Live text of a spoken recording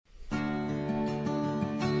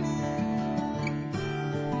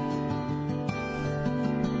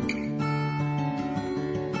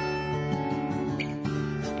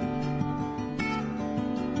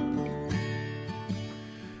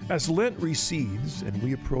As Lent recedes and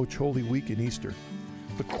we approach Holy Week and Easter,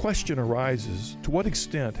 the question arises, to what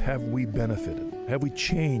extent have we benefited? Have we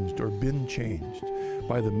changed or been changed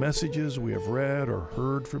by the messages we have read or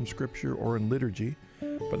heard from Scripture or in liturgy,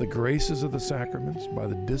 by the graces of the sacraments, by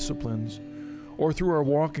the disciplines, or through our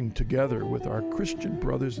walking together with our Christian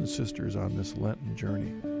brothers and sisters on this Lenten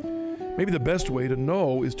journey? Maybe the best way to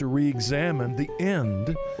know is to re-examine the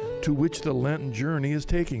end to which the Lenten journey is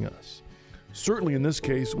taking us. Certainly in this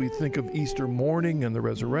case, we think of Easter morning and the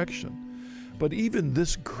resurrection. But even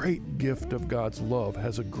this great gift of God's love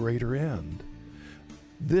has a greater end.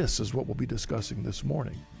 This is what we'll be discussing this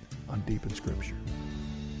morning on Deep in Scripture.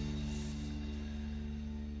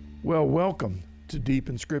 Well, welcome to Deep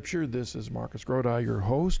in Scripture. This is Marcus Grodi, your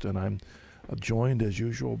host, and I'm joined as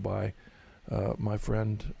usual by my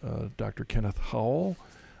friend Dr. Kenneth Howell.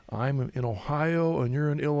 I'm in Ohio and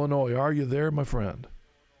you're in Illinois. Are you there, my friend?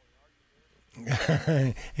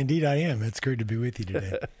 Indeed I am. It's great to be with you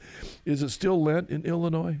today. Is it still Lent in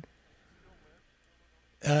Illinois?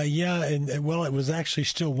 Yeah, and it was actually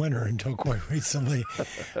still winter until quite recently.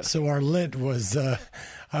 So our Lent was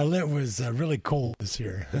really cold this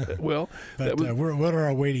year. Well, but we're on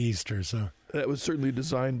our way to Easter. So that was certainly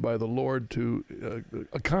designed by the Lord to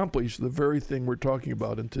accomplish the very thing we're talking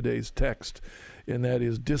about in today's text, and that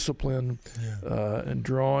is discipline and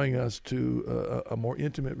drawing us to a more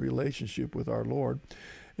intimate relationship with our Lord.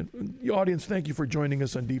 And the audience, thank you for joining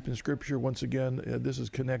us on Deep in Scripture. Once again, this is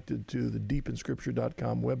connected to the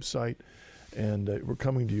deepinscripture.com website, and we're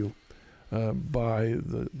coming to you by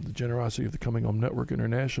the generosity of the Coming Home Network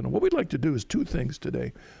International. What we'd like to do is two things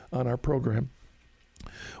today on our program.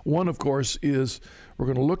 One, of course, is we're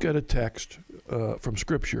going to look at a text from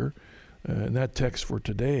Scripture, and that text for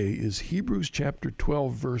today is Hebrews chapter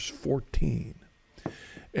 12, verse 14.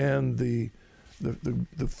 And the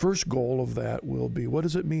first goal of that will be, what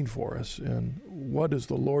does it mean for us, and what is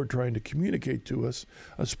the Lord trying to communicate to us,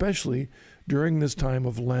 especially during this time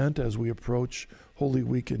of Lent as we approach Holy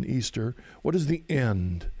Week and Easter? What is the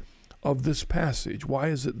end of this passage? Why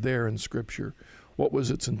is it there in Scripture? What was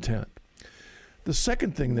its intent? The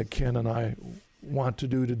second thing that Ken and I want to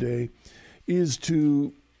do today is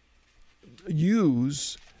to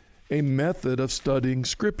use a method of studying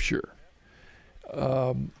Scripture.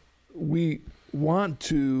 We want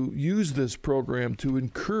to use this program to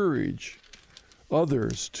encourage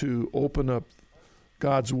others to open up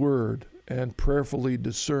God's Word and prayerfully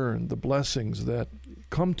discern the blessings that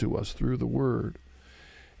come to us through the Word.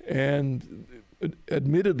 And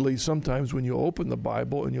admittedly, sometimes when you open the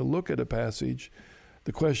Bible and you look at a passage,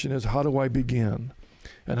 the question is, how do I begin?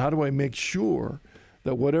 And how do I make sure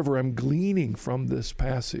that whatever I'm gleaning from this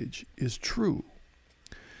passage is true?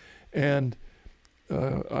 And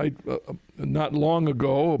I not long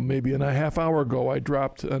ago, maybe in a half hour ago, I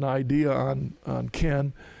dropped an idea on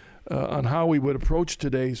Ken on how we would approach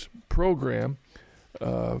today's program.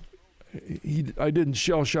 I didn't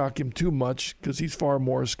shell shock him too much because he's far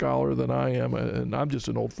more a scholar than I am, and I'm just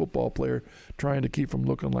an old football player trying to keep from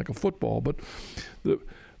looking like a football. But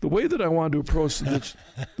the way that I wanted to approach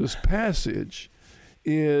this passage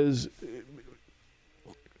is,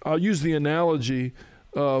 I'll use the analogy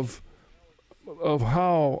of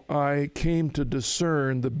how I came to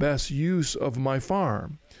discern the best use of my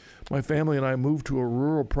farm. My family and I moved to a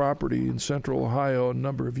rural property in central Ohio a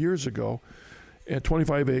number of years ago, at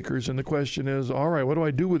 25 acres, and the question is, all right, what do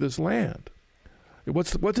I do with this land?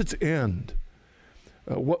 What's its end?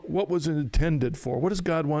 What was it intended for? What does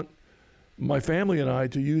God want my family and I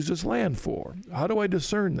to use this land for? How do I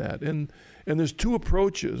discern that? And there's two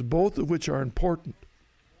approaches, both of which are important.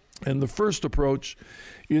 And the first approach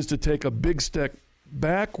is to take a big step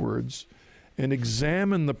backwards and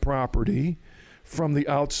examine the property from the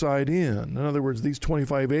outside in. In other words, these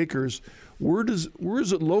 25 acres, where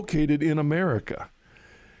is it located in America?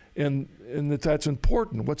 And that's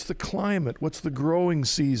important. What's the climate? What's the growing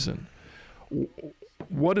season?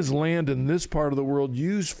 What is land in this part of the world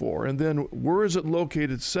used for? And then where is it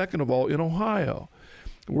located, second of all, in Ohio?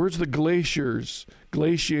 Where's the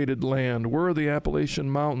glaciated land? Where are the Appalachian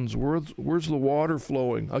Mountains? Where's the water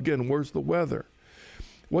flowing? Again, where's the weather?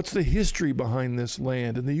 What's the history behind this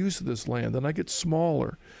land and the use of this land? Then I get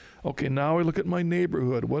smaller. Okay, now I look at my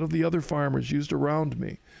neighborhood. What have the other farmers used around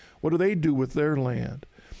me? What do they do with their land?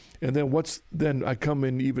 And then I come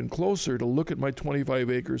in even closer to look at my 25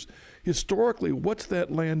 acres. Historically, what's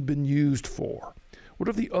that land been used for? What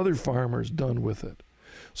have the other farmers done with it?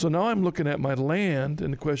 So now I'm looking at my land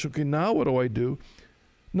and the question, okay, now what do I do?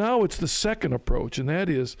 Now it's the second approach, and that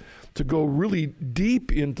is to go really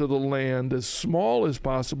deep into the land, as small as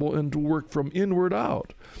possible, and to work from inward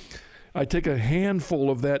out. I take a handful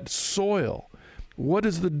of that soil. What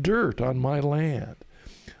is the dirt on my land?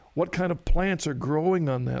 What kind of plants are growing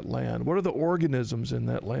on that land? What are the organisms in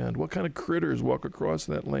that land? What kind of critters walk across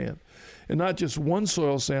that land? And not just one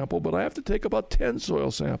soil sample, but I have to take about 10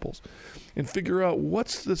 soil samples and figure out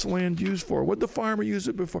what's this land used for? What did the farmer use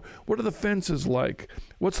it before? What are the fences like?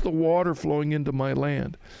 What's the water flowing into my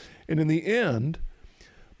land? And in the end,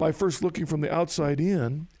 by first looking from the outside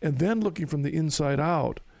in and then looking from the inside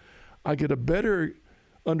out, I get a better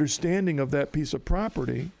understanding of that piece of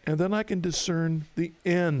property, and then I can discern the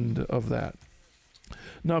end of that.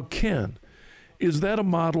 Now, Ken, is that a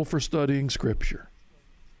model for studying Scripture?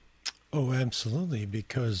 Oh, absolutely,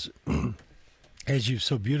 because as you've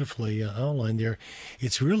so beautifully outlined there,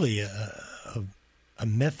 it's really a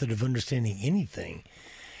method of understanding anything.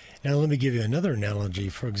 Now, let me give you another analogy.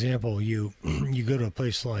 For example, you go to a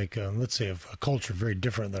place like, let's say, a culture very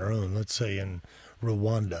different than our own, let's say in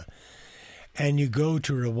Rwanda. And you go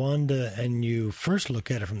to Rwanda and you first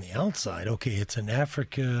look at it from the outside. Okay, it's in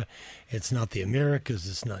Africa. It's not the Americas.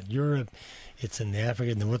 It's not Europe. It's in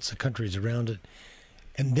Africa. And then what's the countries around it?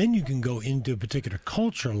 And then you can go into a particular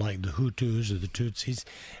culture like the Hutus or the Tutsis,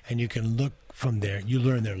 and you can look from there. You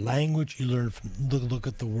learn their language. You learn from look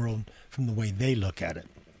at the world from the way they look at it.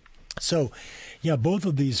 So, yeah, both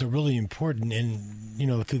of these are really important.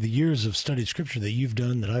 And, through the years of studied Scripture that you've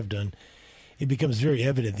done, that I've done, it becomes very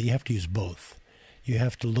evident that you have to use both. You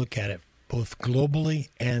have to look at it both globally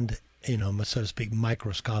and, so to speak,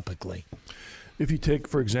 microscopically. If you take,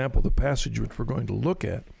 for example, the passage which we're going to look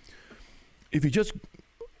at, if you just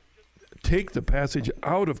take the passage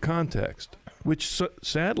out of context, which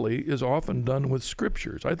sadly is often done with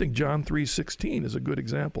scriptures. I think John 3:16 is a good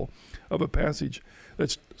example of a passage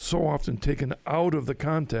that's so often taken out of the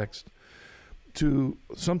context to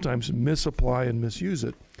sometimes misapply and misuse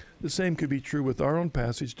it. The same could be true with our own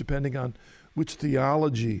passage, depending on which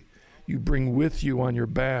theology you bring with you on your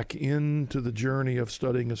back into the journey of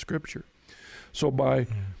studying a scripture. So by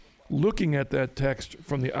looking at that text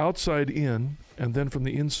from the outside in and then from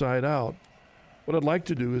the inside out, what I'd like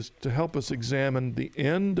to do is to help us examine the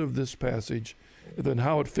end of this passage and then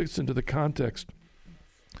how it fits into the context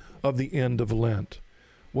of the end of Lent.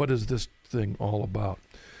 What is this thing all about?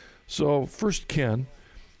 So first, Ken,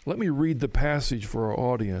 let me read the passage for our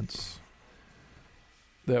audience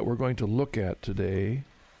that we're going to look at today,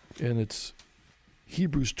 and it's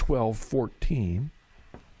Hebrews 12:14.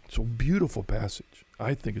 It's a beautiful passage.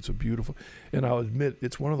 I think it's a beautiful, and I'll admit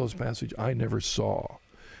it's one of those passages I never saw.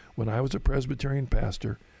 When I was a Presbyterian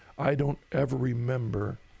pastor, I don't ever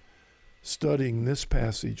remember studying this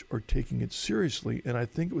passage or taking it seriously, and I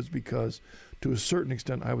think it was because, to a certain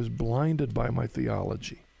extent, I was blinded by my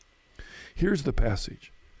theology. Here's the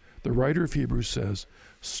passage. The writer of Hebrews says,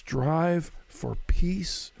 "Strive for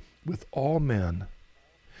peace with all men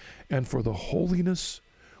and for the holiness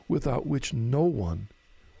without which no one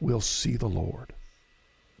will see the Lord."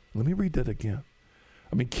 Let me read that again.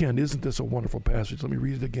 Ken, isn't this a wonderful passage? Let me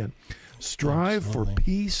read it again. "Strive for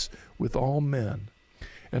peace with all men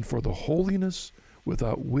and for the holiness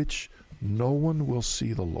without which no one will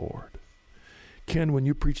see the Lord." Ken, when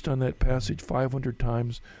you preached on that passage 500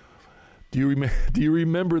 times, do you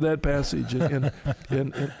remember that passage?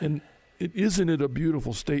 And isn't it a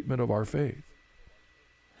beautiful statement of our faith?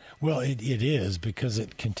 Well, it is, because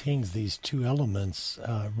it contains these two elements.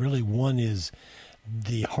 Really, one is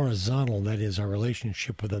the horizontal, that is our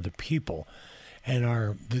relationship with other people, and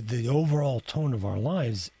the overall tone of our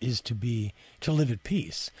lives is to live at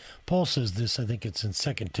peace. Paul says this, I think it's in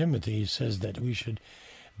 2 Timothy, he says that we should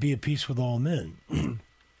be at peace with all men.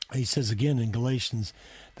 He says again in Galatians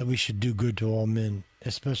that we should do good to all men,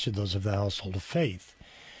 especially those of the household of faith.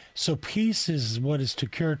 So peace is what is to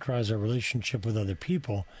characterize our relationship with other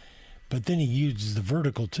people, but then he uses the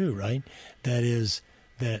vertical too, right? That is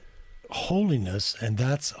that holiness, and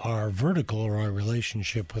that's our vertical, or our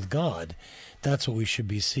relationship with God. That's what we should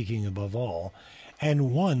be seeking above all.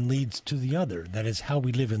 And one leads to the other. That is, how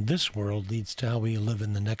we live in this world leads to how we live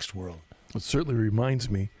in the next world. It certainly reminds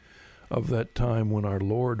me of that time when our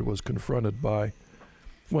Lord was confronted by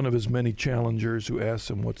one of his many challengers who asked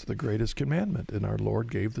him, "What's the greatest commandment?" And our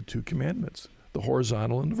Lord gave the two commandments, the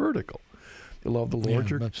horizontal and the vertical. To love the Lord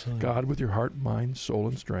your God with your heart, mind, soul,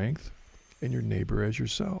 and strength, and your neighbor as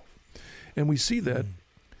yourself. And we see that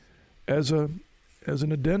as an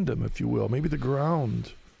addendum, if you will, maybe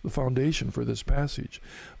the foundation for this passage.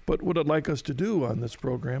 But what I'd like us to do on this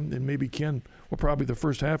program, and maybe Ken, probably the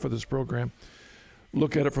first half of this program,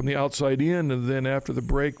 look at it from the outside in, and then after the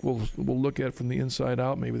break, we'll look at it from the inside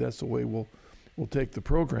out. Maybe that's the way we'll take the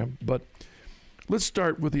program. But let's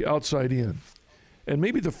start with the outside in. And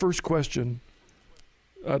maybe the first question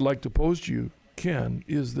I'd like to pose to you, Ken,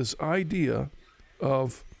 is this idea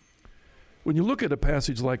of, when you look at a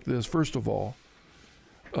passage like this, first of all,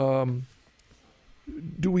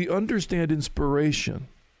 do we understand inspiration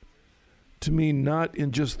to mean not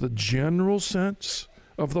in just the general sense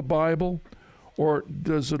of the Bible, or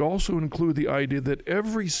does it also include the idea that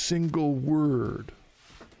every single word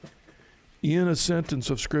in a sentence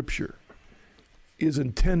of Scripture is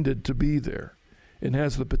intended to be there and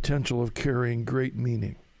has the potential of carrying great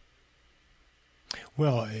meaning?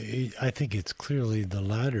 Well, I think it's clearly the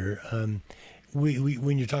latter.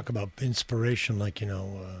 When you talk about inspiration, like,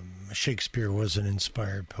 Shakespeare was an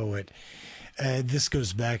inspired poet, this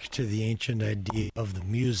goes back to the ancient idea of the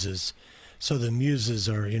muses. So the muses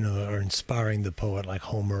are inspiring the poet, like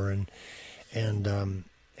Homer and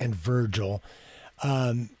Virgil,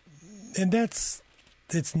 and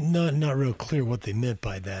it's not real clear what they meant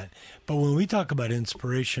by that. But when we talk about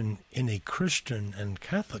inspiration in a Christian and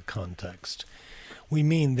Catholic context, we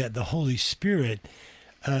mean that the Holy Spirit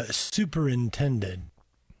superintended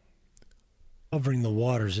covering the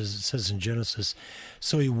waters, as it says in Genesis.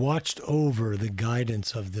 So he watched over the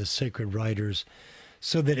guidance of the sacred writers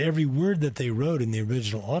so that every word that they wrote in the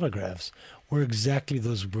original autographs were exactly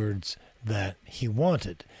those words that he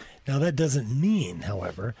wanted. Now, that doesn't mean,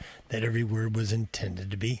 however, that every word was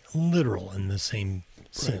intended to be literal in the same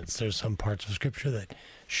sense. Right. There's some parts of Scripture that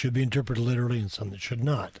should be interpreted literally and some that should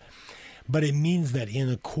not. But it means that in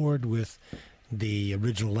accord with the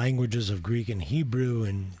original languages of Greek and Hebrew,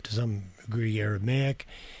 and to some degree Aramaic,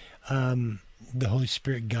 the Holy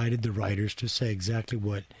Spirit guided the writers to say exactly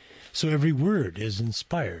what. So every word is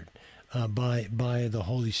inspired by the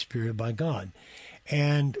Holy Spirit, by God.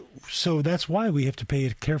 And so that's why we have to pay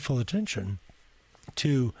careful attention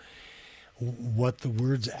to what the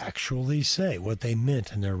words actually say, what they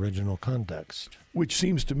meant in their original context. Which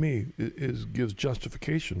seems to me gives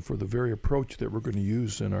justification for the very approach that we're going to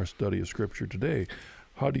use in our study of Scripture today.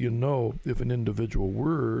 How do you know if an individual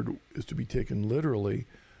word is to be taken literally?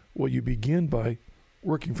 Well, you begin by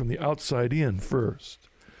working from the outside in first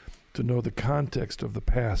to know the context of the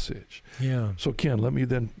passage. Yeah. So Ken,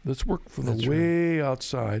 let's work from the way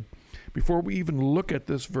outside. Before we even look at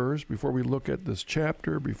this verse, before we look at this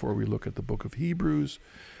chapter, before we look at the book of Hebrews,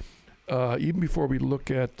 even before we look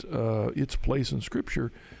at its place in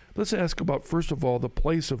Scripture, let's ask about, first of all, the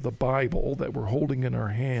place of the Bible that we're holding in our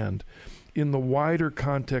hand in the wider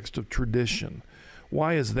context of tradition.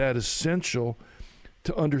 Why is that essential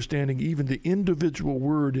to understanding even the individual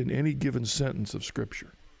word in any given sentence of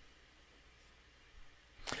Scripture?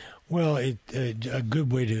 Well, a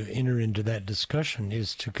good way to enter into that discussion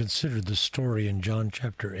is to consider the story in John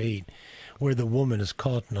chapter 8, where the woman is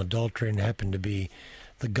caught in adultery, and happened to be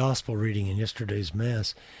the gospel reading in yesterday's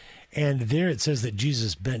Mass. And there it says that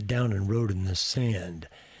Jesus bent down and wrote in the sand.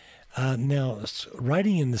 Now,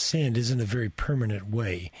 writing in the sand isn't a very permanent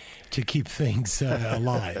way to keep things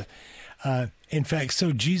alive. In fact,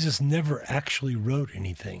 so Jesus never actually wrote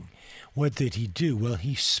anything. What did he do? Well,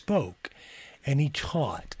 he spoke and he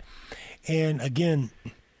taught. And again,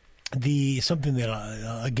 something that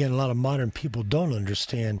a lot of modern people don't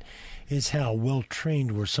understand is how well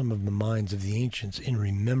trained were some of the minds of the ancients in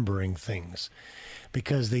remembering things,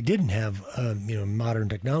 because they didn't have modern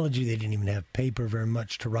technology. They didn't even have paper very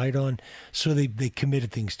much to write on, so they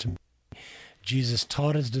committed things to. Jesus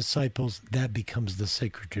taught his disciples. That becomes the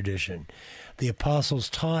sacred tradition. The apostles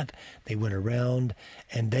taught. They went around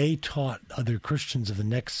and they taught other Christians of the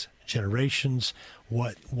next generations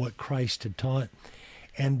what Christ had taught,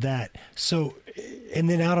 and then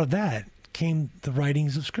out of that came the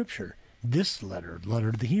writings of Scripture. This letter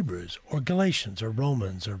to the Hebrews, or Galatians, or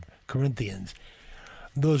Romans, or Corinthians.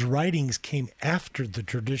 Those writings came after the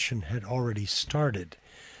tradition had already started.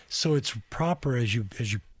 So it's proper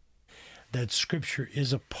that Scripture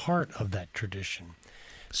is a part of that tradition.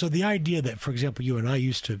 So the idea that, for example, you and I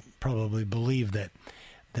used to probably believe that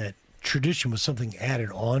tradition was something added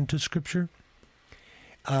on to Scripture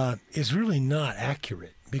is really not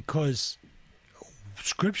accurate, because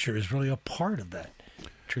Scripture is really a part of that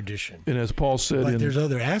tradition. And as Paul said, but there's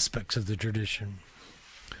other aspects of the tradition.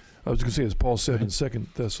 I was going to say, as Paul said in 2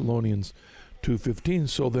 Thessalonians 2:15,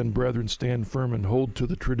 so then, brethren, stand firm and hold to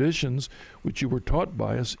the traditions which you were taught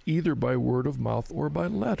by us, either by word of mouth or by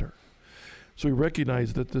letter. So we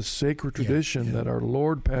recognize that this sacred tradition that our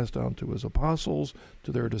Lord passed down to his apostles,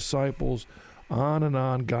 to their disciples, on and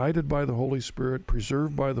on, guided by the Holy Spirit,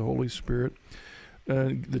 preserved by the Holy Spirit.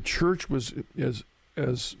 And the church was,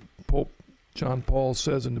 as Pope John Paul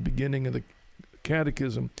says in the beginning of the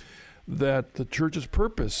Catechism, that the church's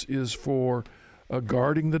purpose is for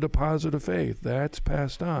guarding the deposit of faith. That's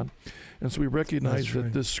passed on. And so we recognize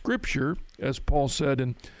that this Scripture, as Paul said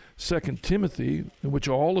in 2 Timothy, in which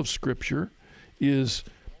all of Scripture is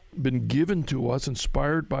been given to us,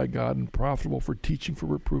 inspired by God and profitable for teaching, for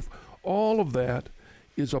reproof, all of that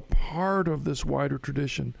is a part of this wider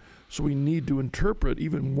tradition. So we need to interpret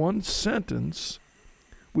even one sentence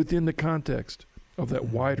within the context of that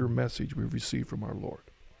wider message we've received from our Lord.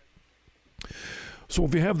 So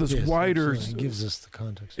if we have this wider, it gives us the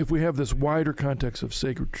context. If we have this wider context of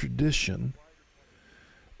sacred tradition,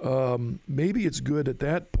 maybe it's good at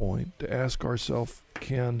that point to ask ourselves,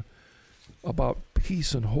 Ken, about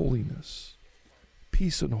peace and holiness.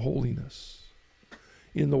 Peace and holiness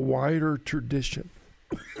in the wider tradition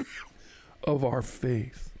of our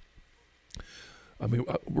faith. I mean,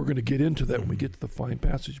 we're going to get into that when we get to the fine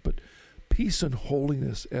passage, but peace and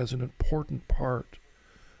holiness as an important part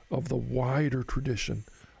of the wider tradition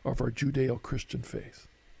of our Judeo-Christian faith.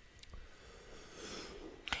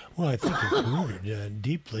 Well, I think it's rooted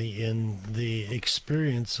deeply in the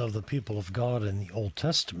experience of the people of God in the Old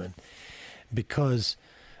Testament, because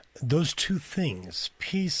those two things,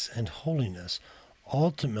 peace and holiness,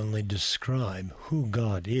 ultimately describe who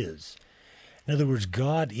God is. In other words,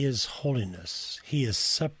 God is holiness. He is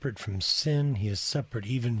separate from sin. He is separate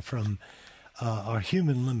even from our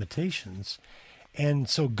human limitations. And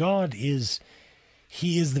so God is,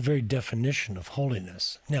 He is the very definition of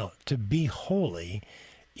holiness. Now, to be holy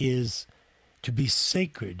is to be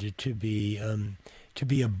sacred, to be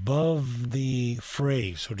above the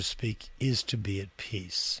fray, so to speak, is to be at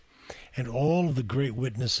peace. And all of the great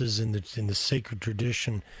witnesses in the sacred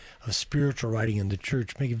tradition of spiritual writing in the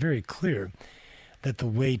church make it very clear that the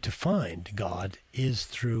way to find God is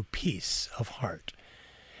through peace of heart.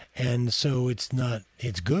 And so it's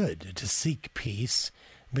good to seek peace,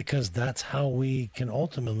 because that's how we can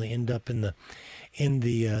ultimately end up in the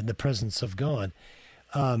presence of God.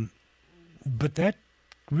 But that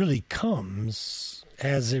really comes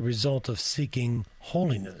as a result of seeking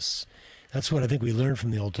holiness. That's what I think we learn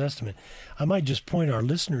from the Old Testament. I might just point our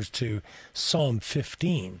listeners to Psalm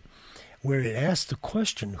 15, where it asks the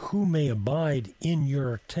question, who may abide in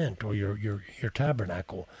your tent or your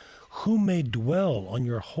tabernacle? Who may dwell on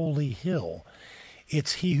your holy hill?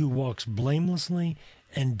 It's he who walks blamelessly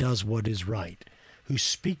and does what is right, who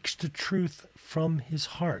speaks the truth from his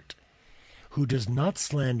heart, who does not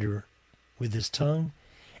slander with his tongue,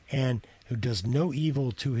 and who does no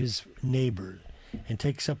evil to his neighbor, and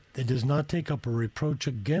does not take up a reproach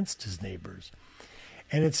against his neighbors.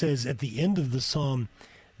 And it says at the end of the psalm,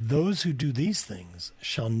 those who do these things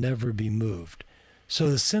shall never be moved. So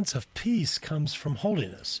the sense of peace comes from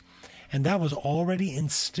holiness. And that was already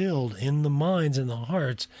instilled in the minds and the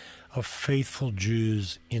hearts of faithful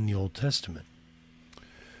Jews in the Old Testament.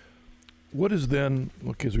 What is then,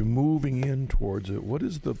 as we're moving in towards it, what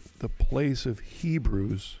is the place of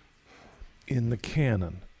Hebrews in the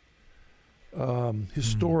canon?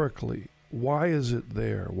 Historically, why is it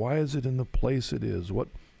there? Why is it in the place it is?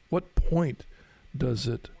 What point does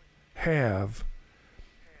it have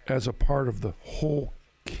as a part of the whole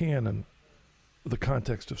canon, the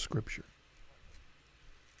context of Scripture?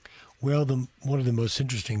 Well, one of the most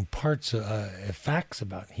interesting facts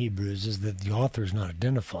about Hebrews is that the author is not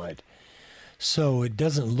identified. So it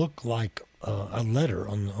doesn't look like a letter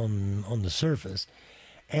on the surface,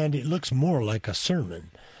 and it looks more like a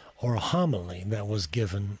sermon or a homily that was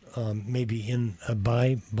given maybe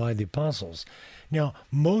by the apostles. Now,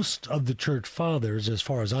 most of the church fathers, as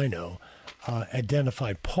far as I know,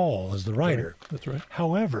 identified Paul as the writer. Right. That's right.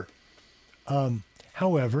 However, I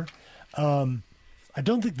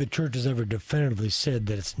don't think the church has ever definitively said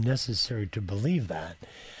that it's necessary to believe that.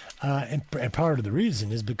 And part of the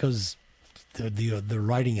reason is because the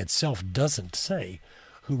writing itself doesn't say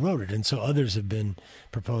who wrote it. And so others have been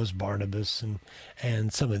proposed, Barnabas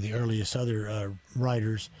and some of the earliest other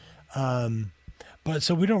writers. But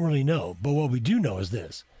so we don't really know. But what we do know is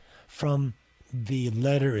this. From the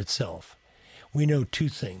letter itself, we know two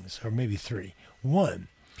things, or maybe three. One,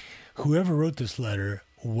 whoever wrote this letter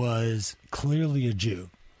was clearly a Jew.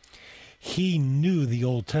 He knew the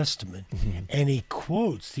Old Testament, and he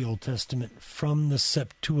quotes the Old Testament from the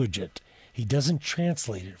Septuagint. He doesn't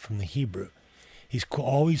translate it from the Hebrew. He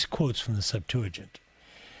always quotes from the Septuagint.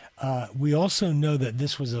 We also know that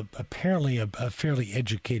this was apparently a fairly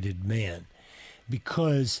educated man,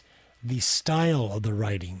 because the style of the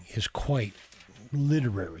writing is quite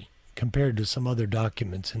literary compared to some other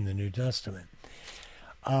documents in the New Testament.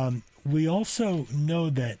 We also know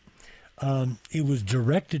that it was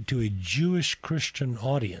directed to a Jewish Christian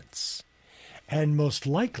audience, and most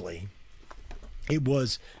likely it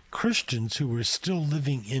was Christians who were still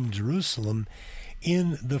living in Jerusalem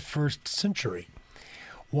in the first century.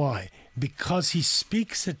 Why? Because he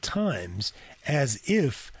speaks at times as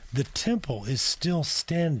if the temple is still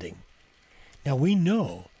standing. Now we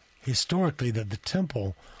know historically that the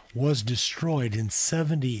temple was destroyed in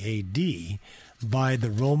 70 A.D. by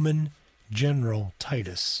the Roman general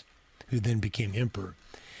Titus, who then became emperor.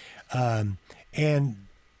 And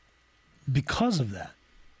because of that,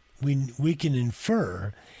 we can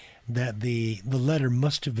infer that the letter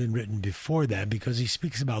must have been written before that, because he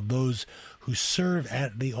speaks about those who serve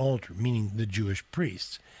at the altar, meaning the Jewish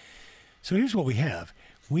priests. So here's what we have.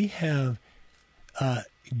 We have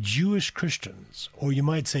Jewish Christians, or you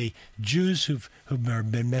might say Jews who've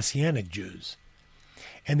been Messianic Jews,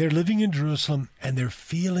 and they're living in Jerusalem, and they're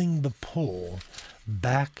feeling the pull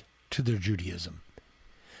back to their Judaism.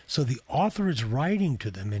 So the author is writing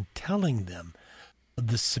to them and telling them of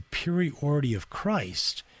the superiority of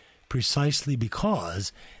Christ, precisely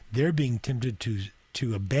because they're being tempted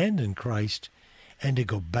to abandon Christ and to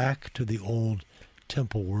go back to the old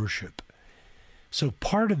temple worship. So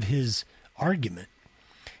part of his argument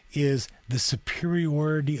is the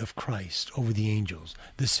superiority of Christ over the angels,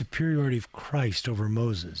 the superiority of Christ over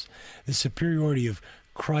Moses, the superiority of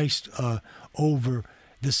Christ over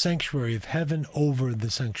the sanctuary of heaven over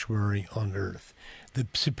the sanctuary on earth, the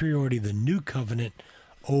superiority of the new covenant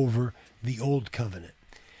over the old covenant.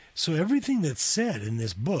 So everything that's said in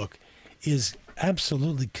this book is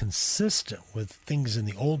absolutely consistent with things in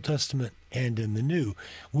the Old Testament and in the New,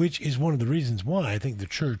 which is one of the reasons why I think the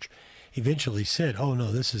church eventually said, oh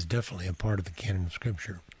no, this is definitely a part of the canon of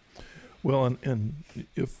Scripture. Well, and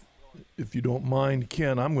if you don't mind,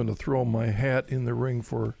 Ken, I'm going to throw my hat in the ring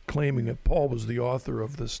for claiming that Paul was the author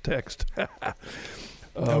of this text.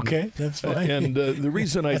 Okay, that's fine. And the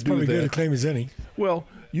reason I that's do probably that, good a claim as any. Well,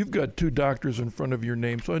 you've got two doctors in front of your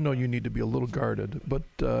name, so I know you need to be a little guarded. But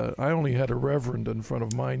I only had a reverend in front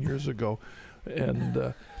of mine years ago,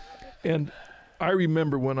 and I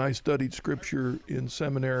remember when I studied Scripture in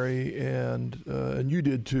seminary, and you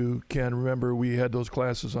did too, Ken. Remember, we had those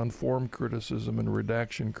classes on form criticism and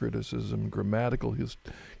redaction criticism, grammatical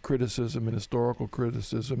criticism and historical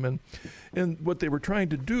criticism, and what they were trying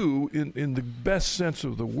to do, in the best sense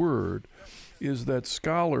of the word, is that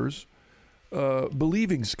scholars,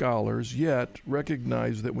 believing scholars, yet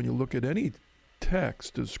recognize that when you look at any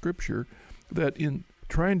text of Scripture, that in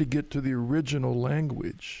trying to get to the original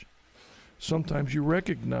language, sometimes you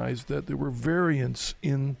recognize that there were variants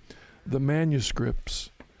in the manuscripts.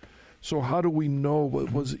 So how do we know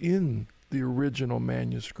what was in the original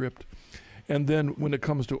manuscript? And then when it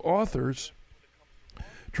comes to authors,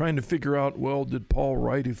 trying to figure out, well, did Paul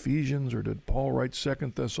write Ephesians or did Paul write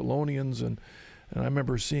 2 Thessalonians? And I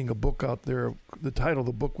remember seeing a book out there. The title of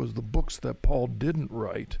the book was The Books That Paul Didn't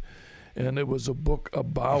Write. And it was a book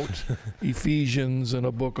about Ephesians and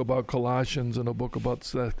a book about Colossians and a book about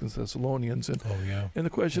 2 Thessalonians. And, and the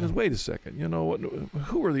question is, wait a second,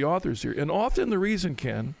 who are the authors here? And often the reason,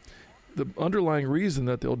 Ken, the underlying reason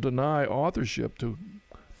that they'll deny authorship to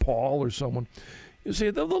Paul or someone, you see,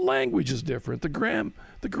 the language is different, the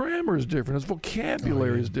grammar is different, his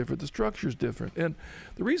vocabulary is different, the structure is different. And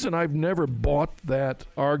the reason I've never bought that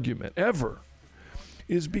argument, ever,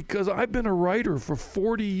 is because I've been a writer for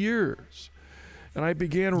 40 years. And I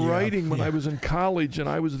began writing when I was in college, and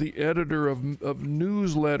I was the editor of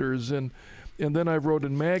newsletters, and then I wrote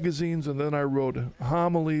in magazines, and then I wrote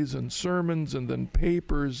homilies and sermons, and then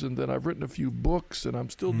papers, and then I've written a few books, and I'm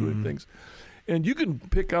still doing things. And you can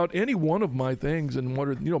pick out any one of my things and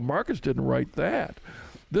wonder, Marcus didn't write that.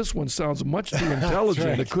 This one sounds much too intelligent.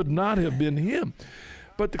 Right. It could not have been him.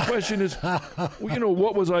 But the question is,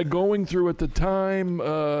 what was I going through at the time?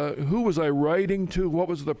 Who was I writing to? What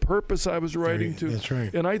was the purpose I was writing to? That's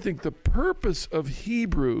right. And I think the purpose of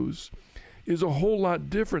Hebrews is a whole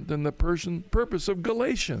lot different than the purpose of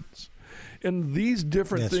Galatians. And these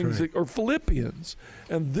different things are Philippians.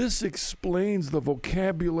 And this explains the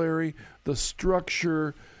vocabulary, the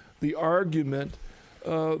structure, the argument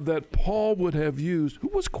that Paul would have used, who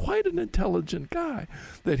was quite an intelligent guy,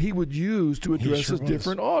 that he would use to address his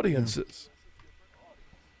different audiences.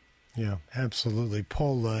 Yeah, absolutely.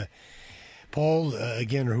 Paul,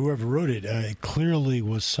 again, or whoever wrote it, clearly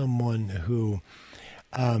was someone who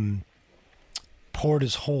poured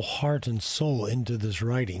his whole heart and soul into this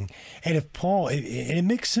writing. And if Paul, it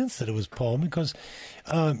makes sense that it was Paul, because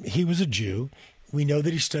he was a Jew. We know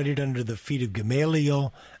that he studied under the feet of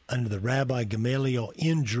Gamaliel, under the Rabbi Gamaliel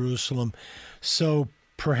in Jerusalem. So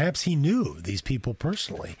perhaps he knew these people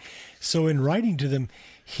personally. So in writing to them,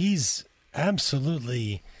 he's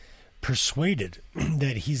absolutely persuaded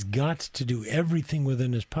that he's got to do everything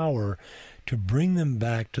within his power to bring them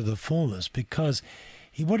back to the fullness, because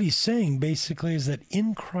what he's saying basically is that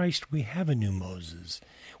in Christ we have a new Moses.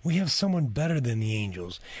 We have someone better than the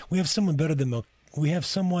angels. We have someone better than we have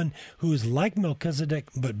someone who is like Melchizedek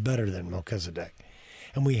but better than Melchizedek.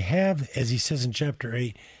 And we have, as he says in chapter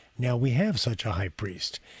 8, now we have such a high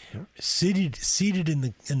priest, seated in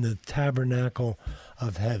the tabernacle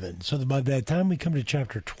of heaven. So that by the time we come to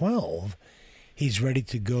chapter 12, he's ready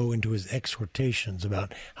to go into his exhortations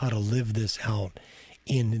about how to live this out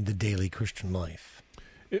in the daily Christian life.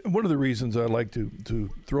 One of the reasons I like to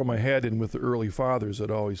throw my hat in with the early fathers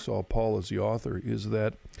that always saw Paul as the author is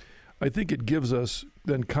that I think it gives us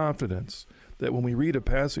then confidence that when we read a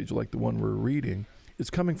passage like the one we're reading, it's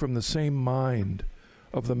coming from the same mind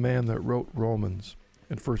of the man that wrote Romans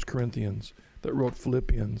and 1 Corinthians, that wrote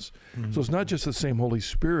Philippians. Mm-hmm. So it's not just the same Holy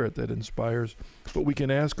Spirit that inspires, but we can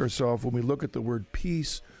ask ourselves when we look at the word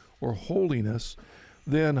peace or holiness,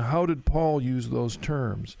 then how did Paul use those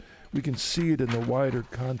terms? We can see it in the wider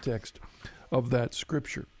context of that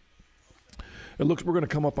scripture. And look, we're going to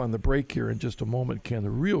come up on the break here in just a moment,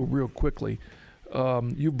 Ken. Real quickly,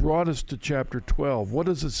 you brought us to chapter 12. What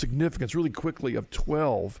is the significance, really quickly, of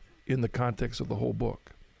 12 in the context of the whole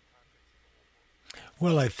book?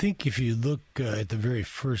 Well, I think if you look at the very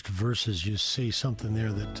first verses, you see something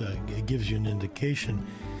there that gives you an indication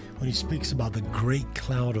when he speaks about the great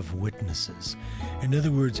cloud of witnesses. In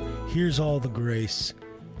other words, here's all the grace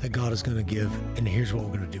that God is going to give, and here's what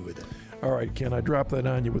we're going to do with it. All right, Ken, I dropped that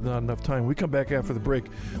on you with not enough time. We come back after the break.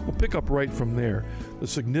 We'll pick up right from there, the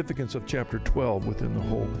significance of chapter 12 within the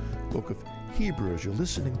whole book of Hebrews. You're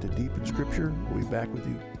listening to Deep in Scripture. We'll be back with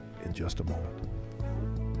you in just a moment.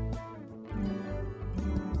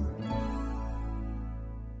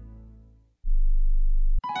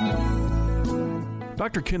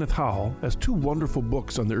 Dr. Kenneth Howell has two wonderful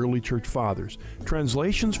books on the early church fathers,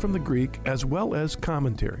 translations from the Greek as well as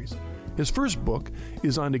commentaries. His first book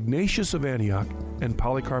is on Ignatius of Antioch and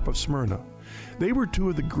Polycarp of Smyrna. They were two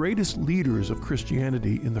of the greatest leaders of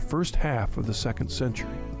Christianity in the first half of the 2nd century.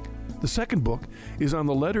 The second book is on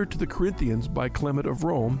the letter to the Corinthians by Clement of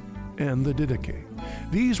Rome and the Didache.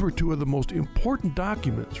 These were two of the most important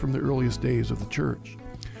documents from the earliest days of the church.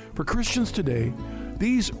 For Christians today,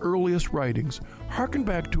 these earliest writings harken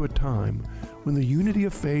back to a time when the unity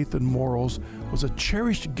of faith and morals was a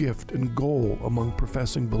cherished gift and goal among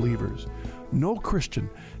professing believers. No Christian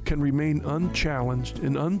can remain unchallenged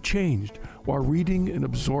and unchanged while reading and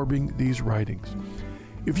absorbing these writings.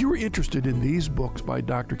 If you are interested in these books by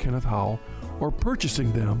Dr. Kenneth Howell or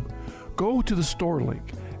purchasing them, go to the store link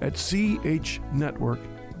at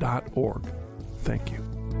chnetwork.org. Thank you.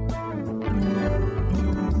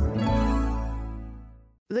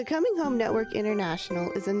 The Coming Home Network International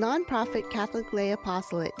is a nonprofit Catholic lay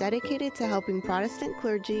apostolate dedicated to helping Protestant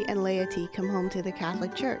clergy and laity come home to the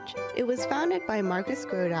Catholic Church. It was founded by Marcus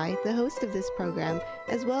Grodi, the host of this program,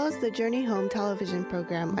 as well as the Journey Home television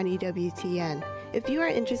program on EWTN. If you are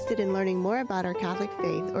interested in learning more about our Catholic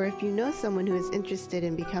faith, or if you know someone who is interested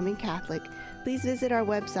in becoming Catholic, please visit our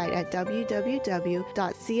website at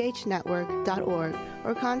www.chnetwork.org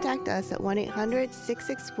or contact us at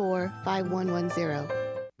 1-800-664-5110.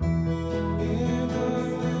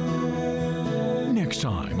 Next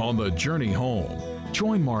time on The Journey Home,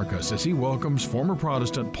 join Marcus as he welcomes former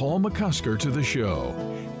Protestant Paul McCusker to the show.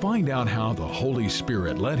 Find out how the Holy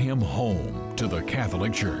Spirit led him home to the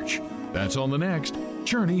Catholic Church. That's on the next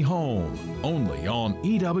Journey Home, only on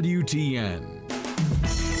EWTN.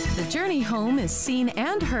 The Journey Home is seen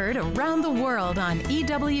and heard around the world on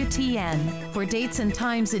EWTN. For dates and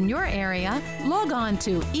times in your area, log on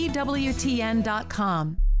to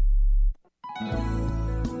EWTN.com.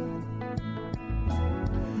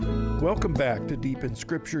 Welcome back to Deep in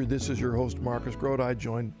Scripture. This is your host, Marcus Grodi,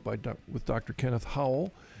 joined with Dr. Kenneth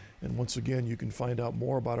Howell. And once again, you can find out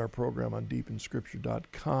more about our program on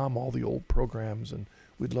deepinscripture.com, all the old programs, and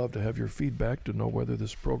we'd love to have your feedback to know whether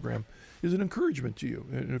this program is an encouragement to you,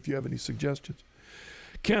 and if you have any suggestions.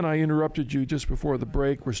 Ken, I interrupted you just before the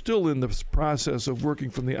break. We're still in the process of working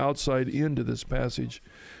from the outside into this passage.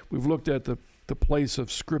 We've looked at the place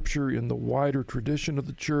of Scripture in the wider tradition of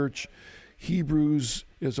the church. Hebrews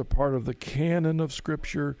is a part of the canon of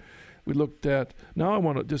Scripture. We looked at, now I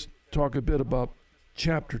want to just talk a bit about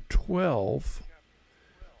chapter 12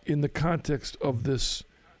 in the context of this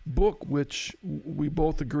book, which we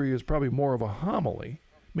both agree is probably more of a homily,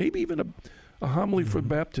 maybe even a homily for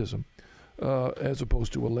baptism, as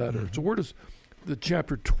opposed to a letter. So where does the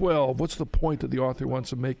chapter 12, what's the point that the author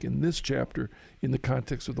wants to make in this chapter in the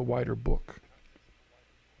context of the wider book?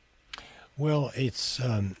 Well, it's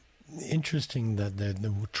interesting that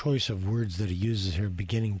the choice of words that he uses here,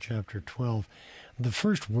 beginning chapter 12. The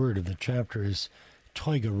first word of the chapter is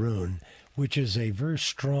toigaron, which is a very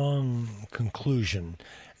strong conclusion.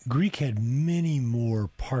 Greek had many more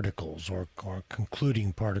particles or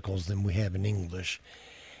concluding particles than we have in English,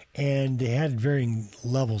 and they had varying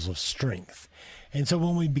levels of strength. And so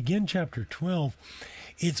when we begin chapter 12,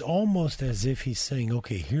 it's almost as if he's saying,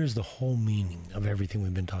 okay, here's the whole meaning of everything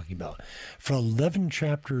we've been talking about. For 11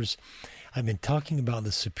 chapters, I've been talking about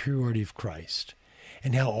the superiority of Christ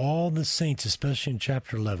and how all the saints, especially in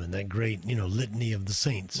chapter 11, that great, litany of the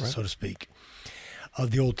saints, right, so to speak,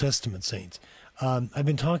 of the Old Testament saints. I've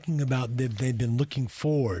been talking about that they've been looking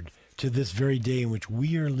forward to this very day in which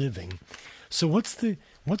we are living. So what's the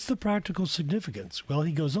practical significance? Well,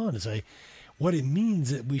 he goes on to say, what it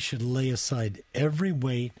means that we should lay aside every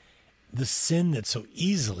weight, the sin that so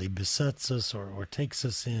easily besets us or takes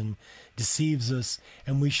us in, deceives us,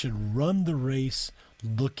 and we should run the race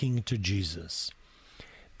looking to Jesus.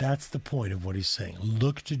 That's the point of what he's saying.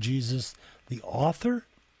 Look to Jesus, the author,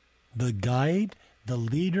 the guide, the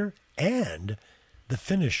leader, and the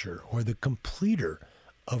finisher or the completer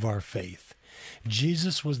of our faith.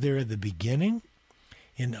 Jesus was there at the beginning,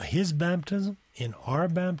 in his baptism, in our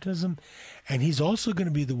baptism, and he's also going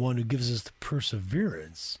to be the one who gives us the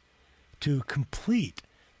perseverance to complete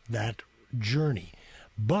that journey.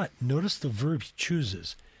 But notice the verb he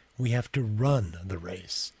chooses. We have to run the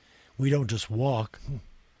race. We don't just walk.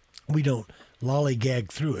 We don't lollygag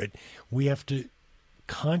through it. We have to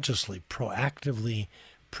consciously, proactively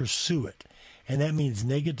pursue it. And that means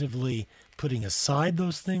negatively putting aside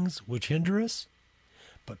those things which hinder us,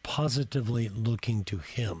 but positively looking to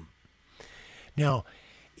him. Now,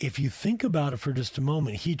 if you think about it for just a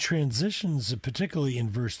moment, he transitions, particularly in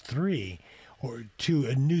verse 3, or to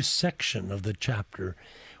a new section of the chapter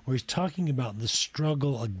where he's talking about the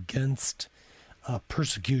struggle against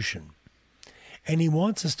persecution. And he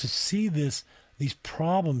wants us to see these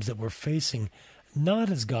problems that we're facing not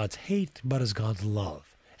as God's hate, but as God's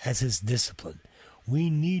love, as his discipline. We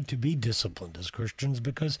need to be disciplined as Christians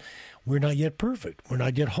because we're not yet perfect. We're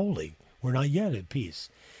not yet holy. We're not yet at peace.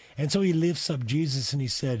 And so he lifts up Jesus and he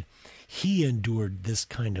said he endured this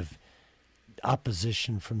kind of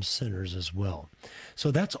opposition from sinners as well.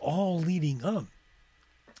 So that's all leading up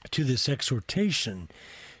to this exhortation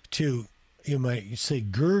to, you might say,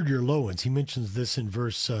 gird your loins. He mentions this in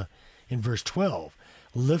verse 12.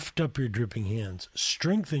 Lift up your dripping hands,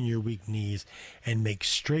 strengthen your weak knees, and make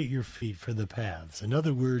straight your feet for the paths. In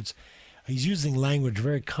other words, he's using language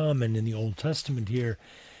very common in the Old Testament here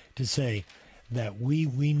to say that we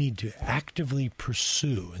need to actively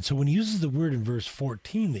pursue. And so when he uses the word in verse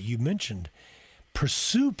 14 that you mentioned,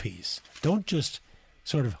 pursue peace. Don't just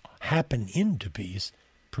sort of happen into peace,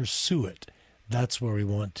 pursue it. That's where we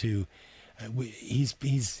want to.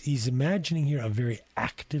 He's imagining here a very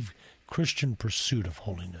active Christian pursuit of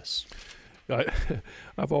holiness.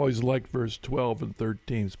 I've always liked verse 12 and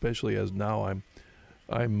 13, especially as now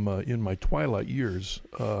I'm in my twilight years.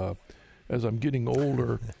 As I'm getting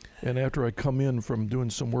older, and after I come in from doing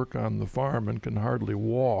some work on the farm and can hardly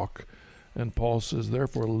walk, and Paul says,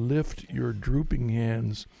 therefore lift your drooping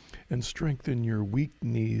hands and strengthen your weak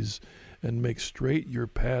knees and make straight your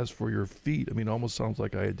paths for your feet. I mean, it almost sounds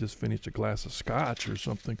like I had just finished a glass of scotch or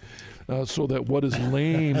something. So that what is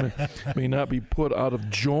lame may not be put out of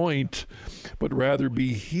joint, but rather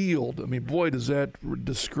be healed. I mean, boy, does that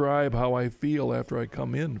describe how I feel after I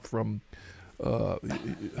come in from... I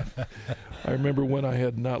remember when I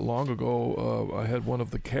had not long ago, I had one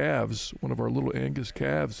of our little Angus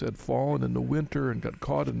calves had fallen in the winter and got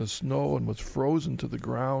caught in the snow and was frozen to the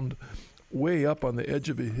ground way up on the edge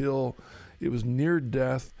of a hill. It was near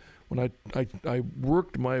death. When I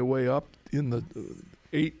worked my way up in the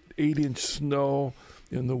 8-inch snow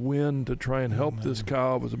in the wind to try and help this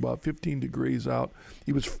cow. It was about 15 degrees out.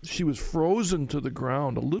 She was frozen to the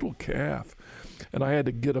ground, a little calf, and I had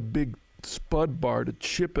to get a big spud bar to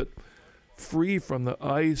chip it free from the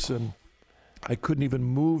ice, and I couldn't even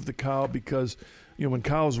move the cow because when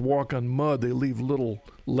cows walk on mud, they leave little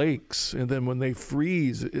lakes, and then when they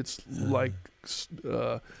freeze, it's like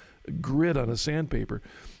grit on a sandpaper.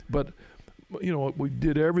 But we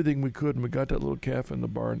did everything we could, and we got that little calf in the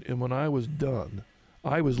barn, and when I was done,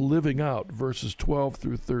 I was living out verses 12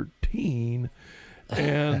 through 13,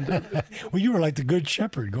 and well, you were like the good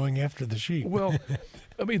shepherd going after the sheep. Well,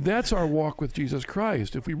 I mean, that's our walk with Jesus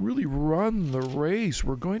Christ. If we really run the race,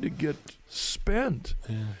 we're going to get spent.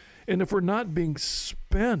 Yeah. And if we're not being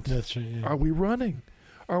spent, that's right, yeah. Are we running?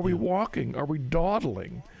 Are we walking? Are we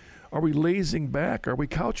dawdling? Are we lazing back? Are we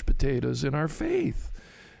couch potatoes in our faith?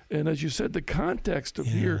 And as you said, the context of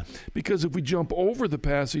here, because if we jump over the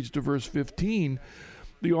passage to verse 15,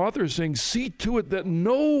 the author is saying, see to it that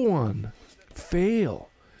no one fail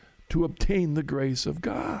to obtain the grace of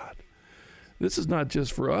God. This is not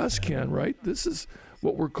just for us, Ken, right? This is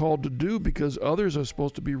what we're called to do because others are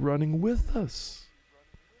supposed to be running with us.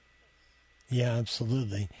 Yeah,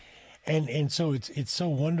 absolutely. And so it's so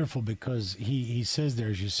wonderful because he says there,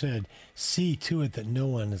 as you said, see to it that no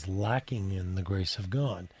one is lacking in the grace of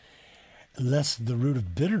God, lest the root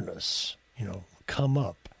of bitterness, come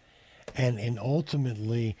up and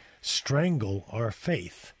ultimately strangle our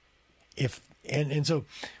faith. So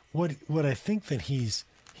what I think that he's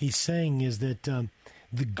saying is that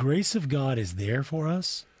the grace of God is there for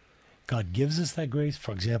us. God gives us that grace.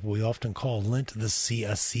 For example, we often call Lent a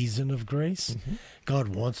season of grace. Mm-hmm. God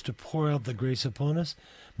wants to pour out the grace upon us,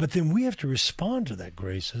 but then we have to respond to that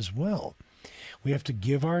grace as well. We have to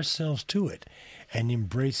give ourselves to it and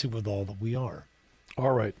embrace it with all that we are.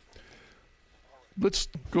 All right. Let's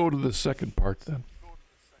go to the second part then.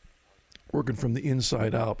 Working from the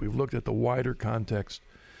inside out, we've looked at the wider context.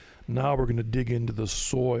 Now we're going to dig into the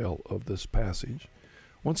soil of this passage.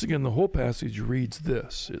 Once again, the whole passage reads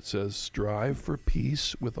this. It says, strive for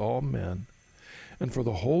peace with all men, and for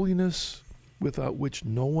the holiness without which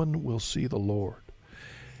no one will see the Lord.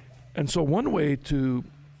 And so one way to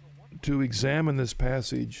examine this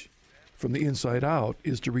passage from the inside out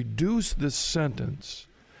is to reduce this sentence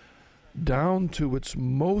down to its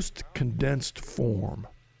most condensed form.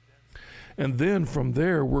 And then from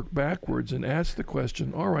there work backwards and ask the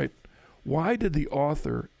question, all right, why did the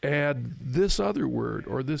author add this other word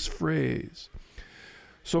or this phrase?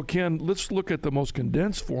 So Ken, let's look at the most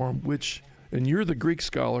condensed form, which, and you're the Greek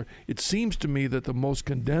scholar, it seems to me that the most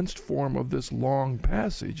condensed form of this long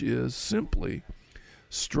passage is simply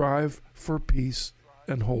strive for peace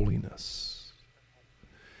and holiness.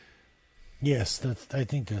 Yes, I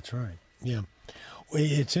think that's right. Yeah.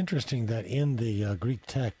 It's interesting that in the Greek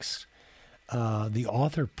text, the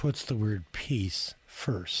author puts the word peace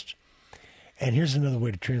first. And here's another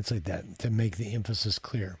way to translate that, to make the emphasis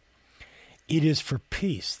clear. It is for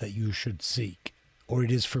peace that you should seek, or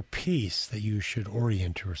it is for peace that you should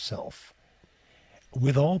orient yourself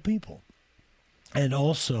with all people, and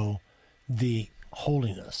also the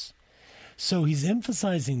holiness. So he's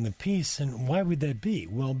emphasizing the peace, and why would that be?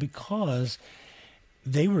 Well, because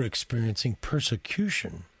they were experiencing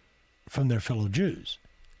persecution from their fellow Jews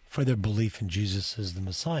for their belief in Jesus as the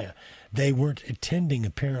Messiah. They weren't attending,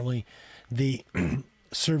 apparently, the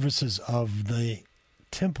services of the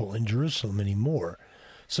temple in Jerusalem anymore.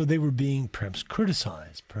 So they were being perhaps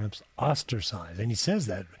criticized, perhaps ostracized. And he says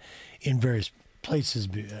that in various places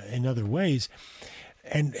in other ways.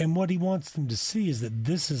 And what he wants them to see is that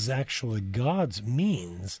this is actually God's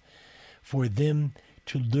means for them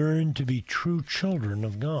to learn to be true children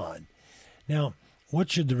of God. Now, what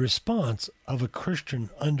should the response of a Christian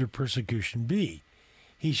under persecution be?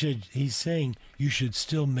 He's saying you should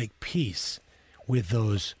still make peace with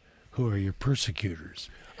those who are your persecutors.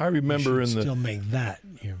 I remember still make that.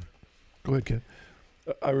 Go ahead, Ken.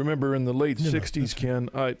 I remember in the late 60s, Ken,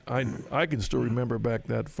 I can still remember back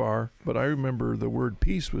that far, but I remember the word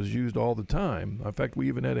peace was used all the time. In fact, we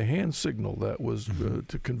even had a hand signal that was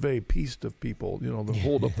to convey peace to people, to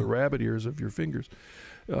hold up the rabbit ears of your fingers.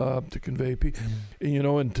 To convey peace.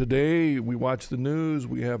 And today we watch the news.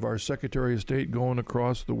 We have our Secretary of State going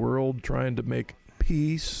across the world trying to make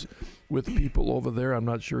peace with people over there. I'm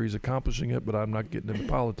not sure he's accomplishing it, but I'm not getting into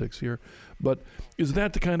politics here. But is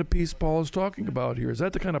that the kind of peace Paul is talking about here? Is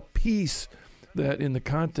that the kind of peace that in the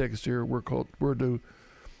context here we're to,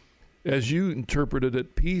 as you interpreted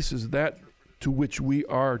it, peace is that to which we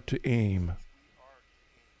are to aim?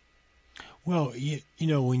 Well,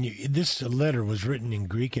 when this letter was written in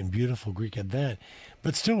Greek, and beautiful Greek at that,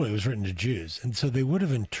 but still it was written to Jews. And so they would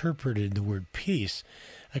have interpreted the word peace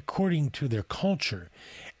according to their culture.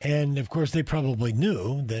 And, of course, they probably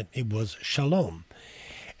knew that it was shalom.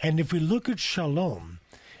 And if we look at shalom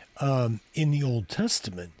in the Old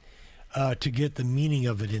Testament, to get the meaning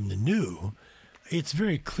of it in the New, it's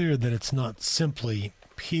very clear that it's not simply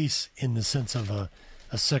peace in the sense of a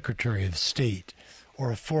Secretary of State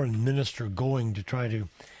or a foreign minister going to try to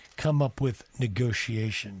come up with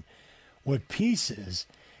negotiation. What peace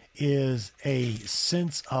is a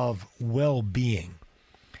sense of well-being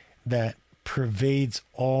that pervades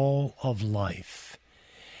all of life.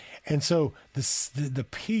 And so the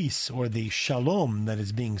peace or the shalom that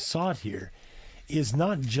is being sought here is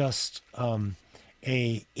not just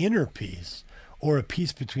a inner peace or a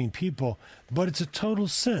peace between people, but it's a total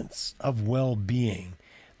sense of well-being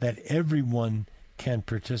that everyone can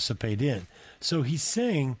participate in. So he's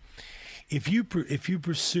saying, if you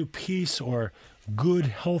pursue peace or good,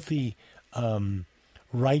 healthy,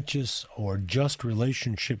 righteous or just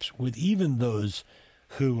relationships with even those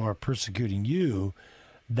who are persecuting you,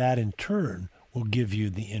 that in turn will give you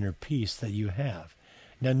the inner peace that you have.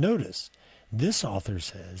 Now notice, this author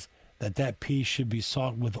says that peace should be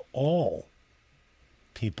sought with all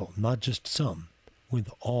people, not just some, with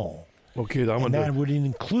all. Okay, and that would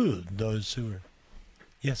include those who are...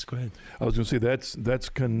 Yes, go ahead. I was going to say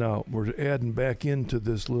that's now we're adding back into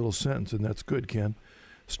this little sentence, and that's good, Ken.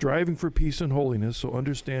 Striving for peace and holiness, so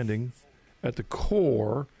understanding at the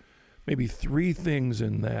core, maybe three things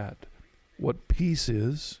in that: what peace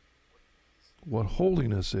is, what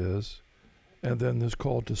holiness is, and then this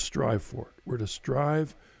call to strive for it. We're to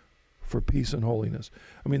strive for peace and holiness.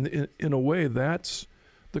 I mean, in a way, that's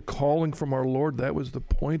the calling from our Lord. That was the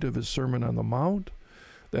point of his Sermon on the Mount.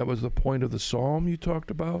 That was the point of the psalm you talked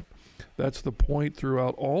about. That's the point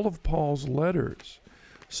throughout all of Paul's letters,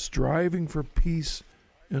 striving for peace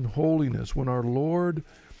and holiness. When our Lord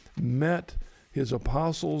met his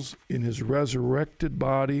apostles in his resurrected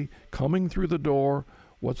body, coming through the door,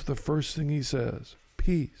 what's the first thing he says?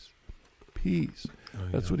 Peace. Peace.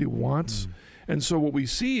 That's what he wants. And so what we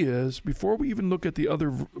see is, before we even look at the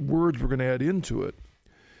other words we're going to add into it,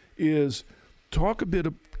 is talk a bit,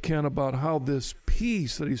 Ken, about how this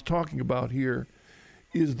peace that he's talking about here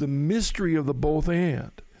is the mystery of the both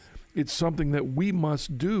and. It's something that we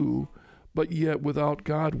must do, but yet without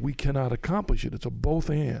God we cannot accomplish it. It's a both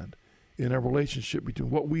and in our relationship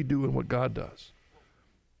between what we do and what God does.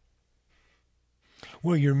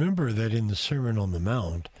 Well, you remember that in the Sermon on the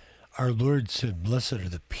Mount, our Lord said, "Blessed are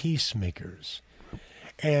the peacemakers."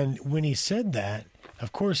 And when he said that,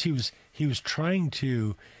 of course, he was trying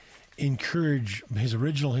to encourage his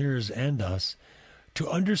original hearers and us to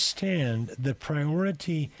understand the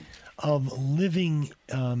priority of living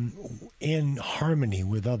in harmony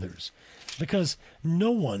with others, because no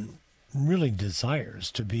one really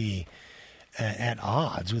desires to be at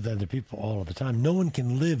odds with other people all of the time. No one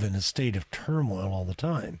can live in a state of turmoil all the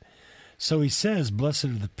time. So he says, "Blessed are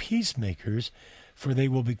the peacemakers, for they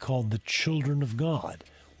will be called the children of God."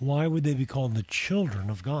 Why would they be called the children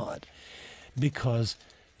of God? Because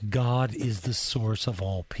God is the source of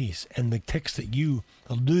all peace. And the text that you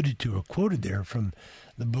alluded to or quoted there from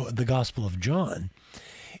the Gospel of John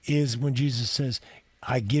is when Jesus says,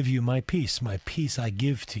 "I give you my peace I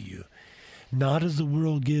give to you. Not as the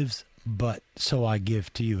world gives, but so I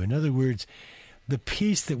give to you." In other words, the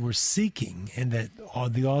peace that we're seeking and that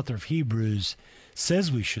the author of Hebrews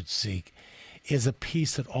says we should seek is a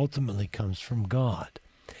peace that ultimately comes from God.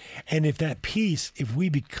 And if that peace, if we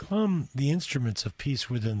become the instruments of peace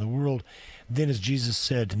within the world, then as Jesus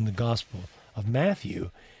said in the Gospel of Matthew,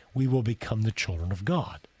 we will become the children of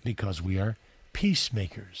God because we are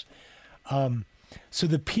peacemakers. So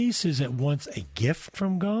the peace is at once a gift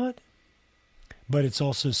from God, but it's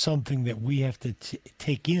also something that we have to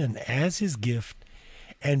take in as his gift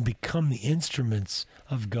and become the instruments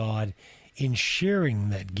of God in sharing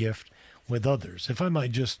that gift with others. If I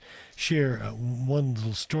might just share one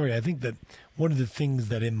little story, I think that one of the things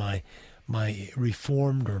that in my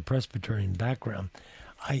Reformed or Presbyterian background,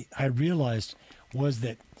 I realized was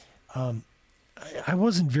that I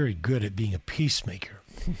wasn't very good at being a peacemaker.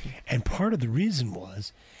 And part of the reason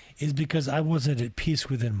is because I wasn't at peace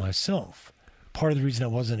within myself. Part of the reason I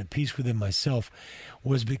wasn't at peace within myself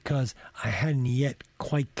was because I hadn't yet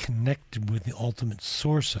quite connected with the ultimate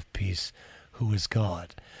source of peace, who is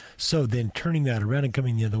God. So then turning that around and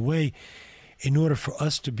coming the other way, in order for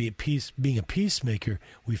us to be at peace, being a peacemaker,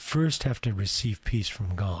 we first have to receive peace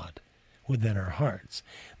from God within our hearts.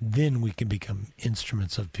 Then we can become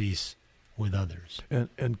instruments of peace with others.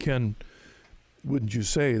 And Ken, wouldn't you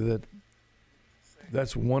say that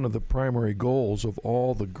that's one of the primary goals of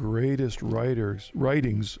all the greatest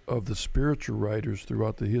writings of the spiritual writers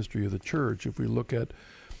throughout the history of the church? If we look at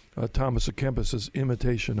Thomas à Kempis's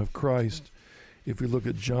Imitation of Christ, if we look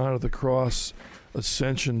at John of the Cross,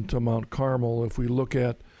 Ascension to Mount Carmel, if we look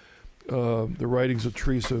at the writings of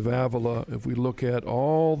Teresa of Avila, if we look at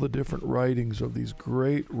all the different writings of these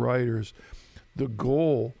great writers, the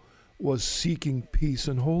goal was seeking peace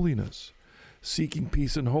and holiness. Seeking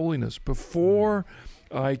peace and holiness. Before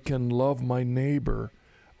I can love my neighbor,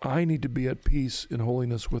 I need to be at peace and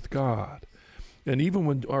holiness with God. And even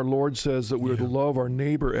when our Lord says that we're to love our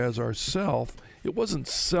neighbor as ourself, it wasn't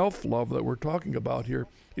self-love that we're talking about here.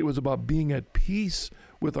 It was about being at peace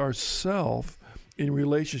with ourself in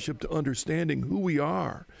relationship to understanding who we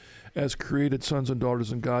are as created sons and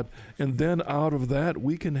daughters in God. And then out of that,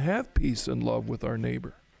 we can have peace and love with our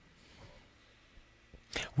neighbor.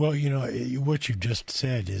 Well, what you've just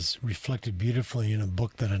said is reflected beautifully in a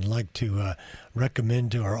book that I'd like to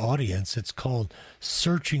recommend to our audience. It's called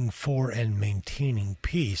Searching for and Maintaining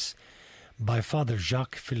Peace by Father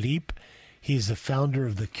Jacques Philippe. He's the founder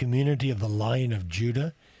of the Community of the Lion of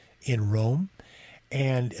Judah in Rome.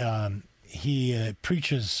 And he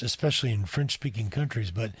preaches, especially in French-speaking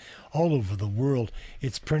countries, but all over the world.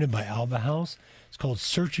 It's printed by Alba House. It's called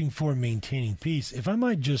Searching for and Maintaining Peace. If I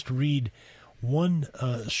might just read one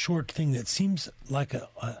short thing that seems like an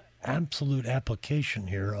absolute application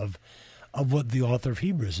here of what the author of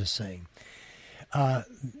Hebrews is saying.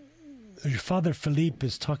 Father Philippe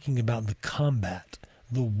is talking about the combat,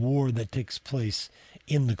 the war that takes place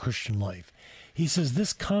in the Christian life. He says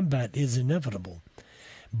this combat is inevitable,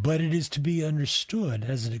 but it is to be understood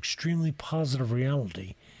as an extremely positive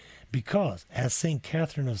reality because, as St.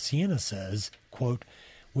 Catherine of Siena says, quote,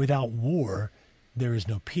 without war, there is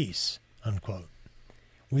no peace, unquote.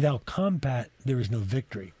 Without combat, there is no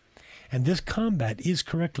victory. And this combat is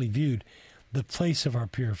correctly viewed the place of our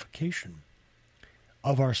purification,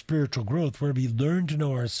 of our spiritual growth, where we learn to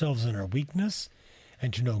know ourselves in our weakness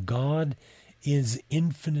and to know God is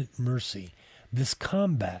infinite mercy. This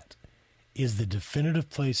combat is the definitive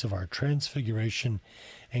place of our transfiguration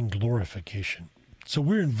and glorification. So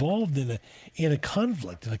we're involved in a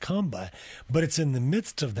conflict, in a combat, but it's in the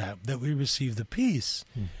midst of that we receive the peace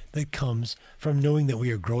that comes from knowing that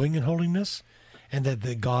we are growing in holiness and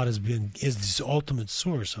that God is the ultimate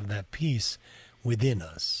source of that peace within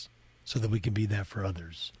us so that we can be that for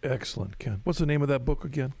others. Excellent, Ken. What's the name of that book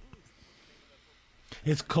again?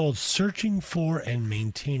 It's called Searching for and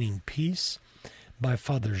Maintaining Peace by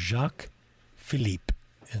Father Jacques Philippe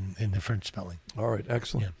in the French spelling. All right,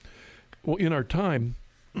 excellent. Yeah. Well, in our time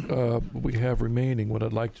we have remaining, what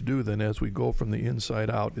I'd like to do then as we go from the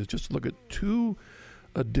inside out is just look at two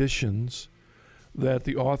additions that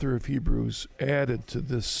the author of Hebrews added to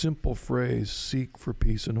this simple phrase, seek for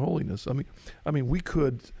peace and holiness. I mean, we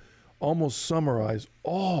could almost summarize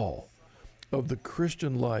all of the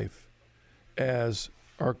Christian life as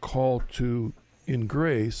our call to, in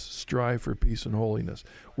grace, strive for peace and holiness.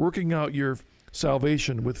 Working out your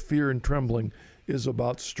salvation with fear and trembling is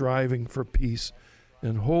about striving for peace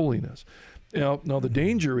and holiness. Now the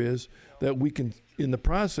danger is that we can, in the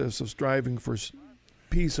process of striving for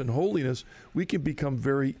peace and holiness, we can become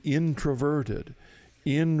very introverted,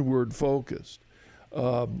 inward focused.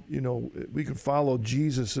 We can follow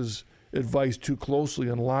Jesus's advice too closely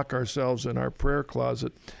and lock ourselves in our prayer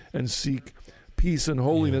closet and seek peace and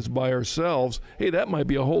holiness by ourselves. Hey, that might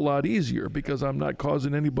be a whole lot easier because I'm not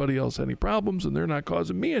causing anybody else any problems and they're not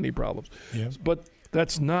causing me any problems. Yeah. But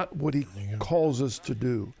that's not what he calls us to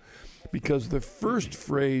do, because the first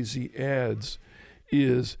phrase he adds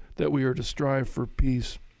is that we are to strive for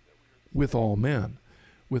peace with all men,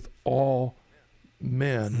 with all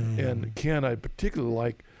men. And Ken, I'd particularly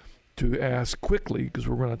like to ask quickly, because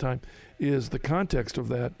we're running out of time, is the context of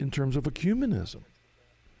that in terms of ecumenism.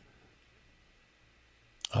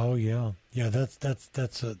 Oh yeah.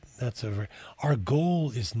 Our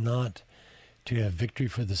goal is not to have victory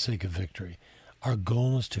for the sake of victory. Our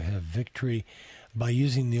goal is to have victory by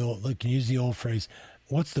using the old phrase,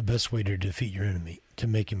 what's the best way to defeat your enemy? To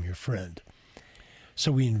make him your friend.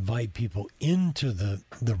 So we invite people into the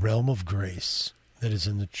realm of grace that is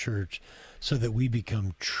in the church so that we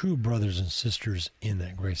become true brothers and sisters in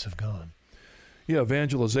that grace of God. Yeah,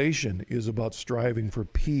 evangelization is about striving for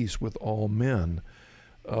peace with all men,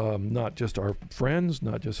 not just our friends,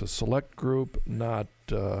 not just a select group, not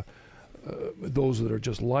those that are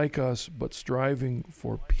just like us, but striving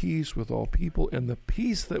for peace with all people. And the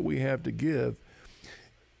peace that we have to give,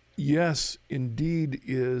 yes, indeed,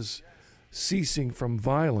 is ceasing from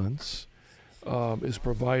violence, is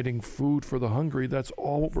providing food for the hungry. That's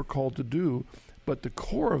all what we're called to do. But the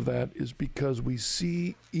core of that is because we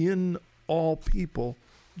see in all people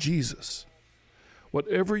Jesus.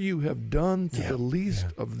 Whatever you have done to the least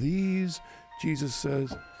of these, Jesus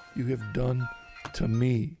says, you have done to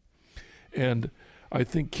me. And I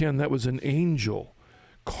think, Ken, that was an angel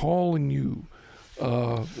calling you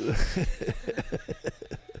to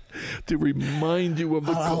remind you of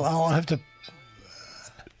the. I'll have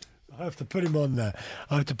to put him on the.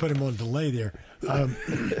 I'll have to put him on delay there.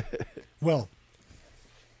 Well,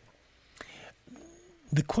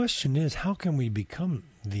 the question is, how can we become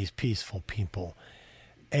these peaceful people,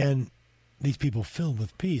 and these people filled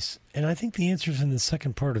with peace? And I think the answer is in the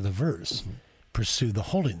second part of the verse: pursue the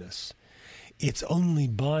holiness. It's only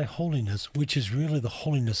by holiness, which is really the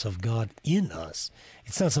holiness of God in us.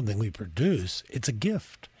 It's not something we produce. It's a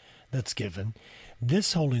gift that's given.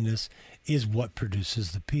 This holiness is what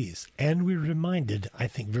produces the peace. And we're reminded, I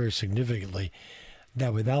think very significantly,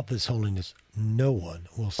 that without this holiness, no one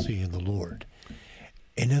will see the Lord.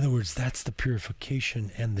 In other words, that's the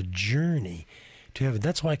purification and the journey to heaven.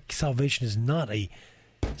 That's why salvation is not a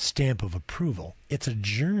stamp of approval. It's a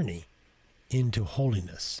journey into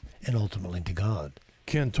holiness and ultimately to God.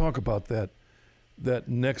 Ken, talk about that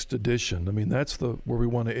next edition. I mean, that's where we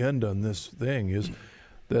want to end on this thing, is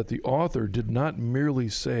that the author did not merely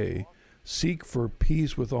say, seek for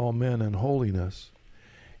peace with all men and holiness.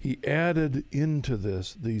 He added into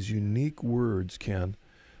this these unique words, Ken,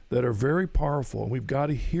 that are very powerful, and we've got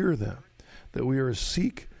to hear them, that we are to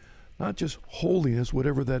seek not just holiness,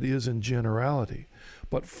 whatever that is in generality,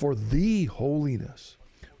 but for the holiness,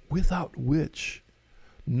 without which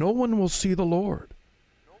no one will see the Lord.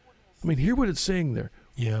 I mean, hear what it's saying there.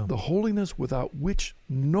 Yeah. The holiness without which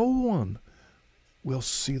no one will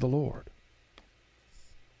see the Lord.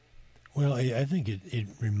 Well, I think it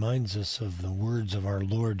reminds us of the words of our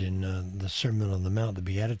Lord in the Sermon on the Mount, the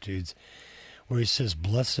Beatitudes, where he says,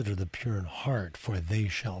 "Blessed are the pure in heart, for they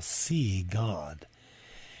shall see God."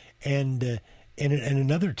 And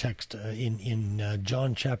another text in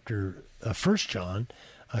John chapter 1 John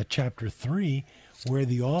chapter 3, where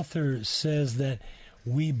the author says that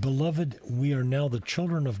we, beloved, we are now the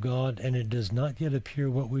children of God, and it does not yet appear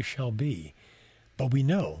what we shall be. But we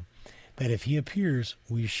know that if he appears,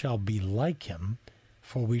 we shall be like him,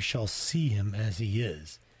 for we shall see him as he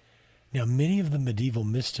is. Now, many of the medieval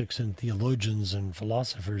mystics and theologians and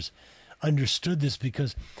philosophers understood this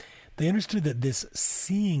because they understood that this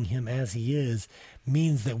seeing him as he is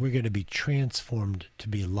means that we're going to be transformed to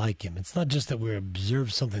be like him. It's not just that we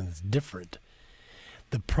observe something that's different.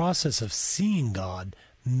 The process of seeing God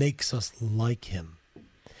makes us like him.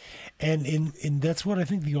 And that's what I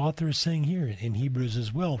think the author is saying here in Hebrews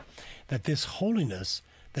as well, that this holiness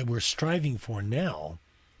that we're striving for now,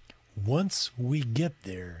 once we get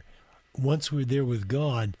there, once we're there with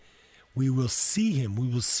God, we will see him, we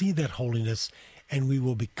will see that holiness, and we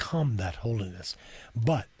will become that holiness.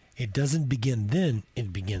 But it doesn't begin then,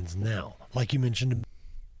 it begins now. Like you mentioned, at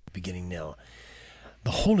the beginning now.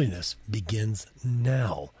 The holiness begins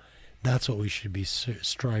now. That's what we should be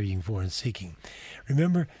striving for and seeking.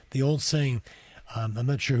 Remember the old saying, I'm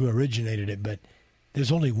not sure who originated it, but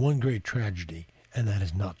there's only one great tragedy, and that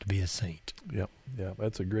is not to be a saint. Yeah,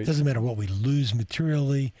 that's a great... It doesn't matter what we lose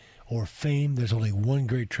materially or fame, there's only one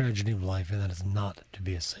great tragedy of life, and that is not to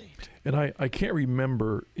be a saint. And I can't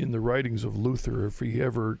remember in the writings of Luther if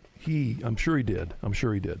I'm sure he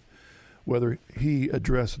did, whether he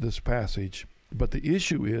addressed this passage. But the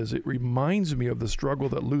issue is, it reminds me of the struggle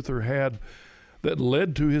that Luther had that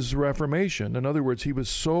led to his Reformation. In other words, he was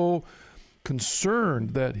so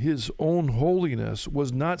concerned that his own holiness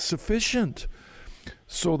was not sufficient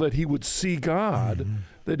so that he would see God,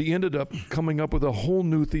 that he ended up coming up with a whole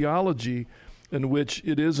new theology in which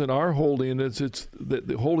it isn't our holiness, it's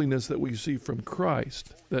the holiness that we see from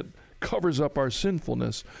Christ that covers up our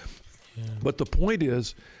sinfulness. Yeah. But the point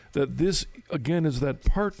is that this, again, is that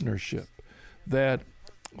partnership, that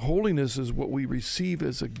holiness is what we receive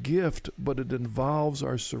as a gift, but it involves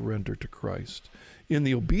our surrender to Christ in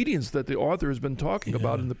the obedience that the author has been talking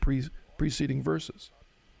about in the preceding verses.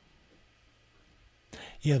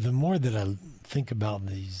 Yeah, the more that I think about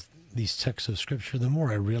these texts of Scripture, the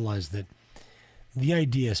more I realize that the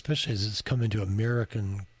idea, especially as it's come into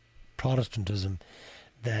American Protestantism,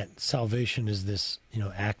 that salvation is this,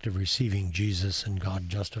 act of receiving Jesus and God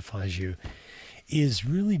justifies you, is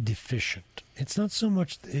really deficient. It's not so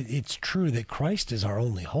much, it's true that Christ is our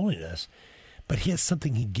only holiness, but he has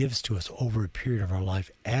something he gives to us over a period of our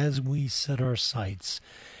life as we set our sights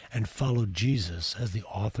and follow Jesus as the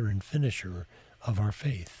author and finisher of our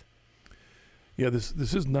faith. Yeah,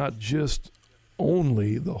 this is not just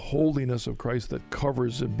only the holiness of Christ that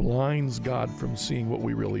covers and blinds God from seeing what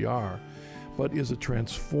we really are, but is a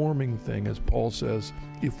transforming thing, as Paul says,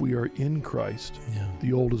 if we are in Christ,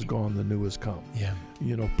 the old is gone, the new has come. Yeah.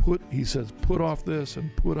 He says, put off this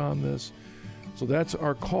and put on this. So that's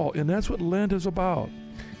our call. And that's what Lent is about,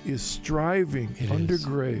 is striving under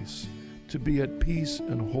grace to be at peace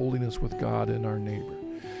and holiness with God and our neighbor.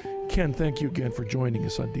 Ken, thank you again for joining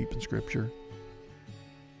us on Deep in Scripture.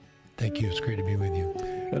 Thank you. It's great to be with you.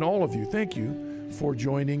 And all of you, thank you for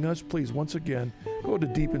joining us. Please, once again, go to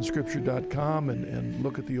deepinscripture.com and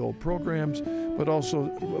look at the old programs, but also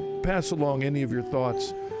pass along any of your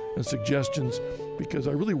thoughts and suggestions, because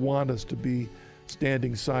I really want us to be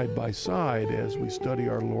standing side by side as we study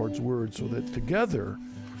our Lord's Word, so that together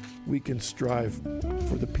we can strive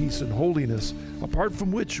for the peace and holiness apart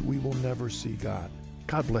from which we will never see God.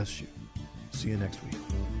 God bless you. See you next week.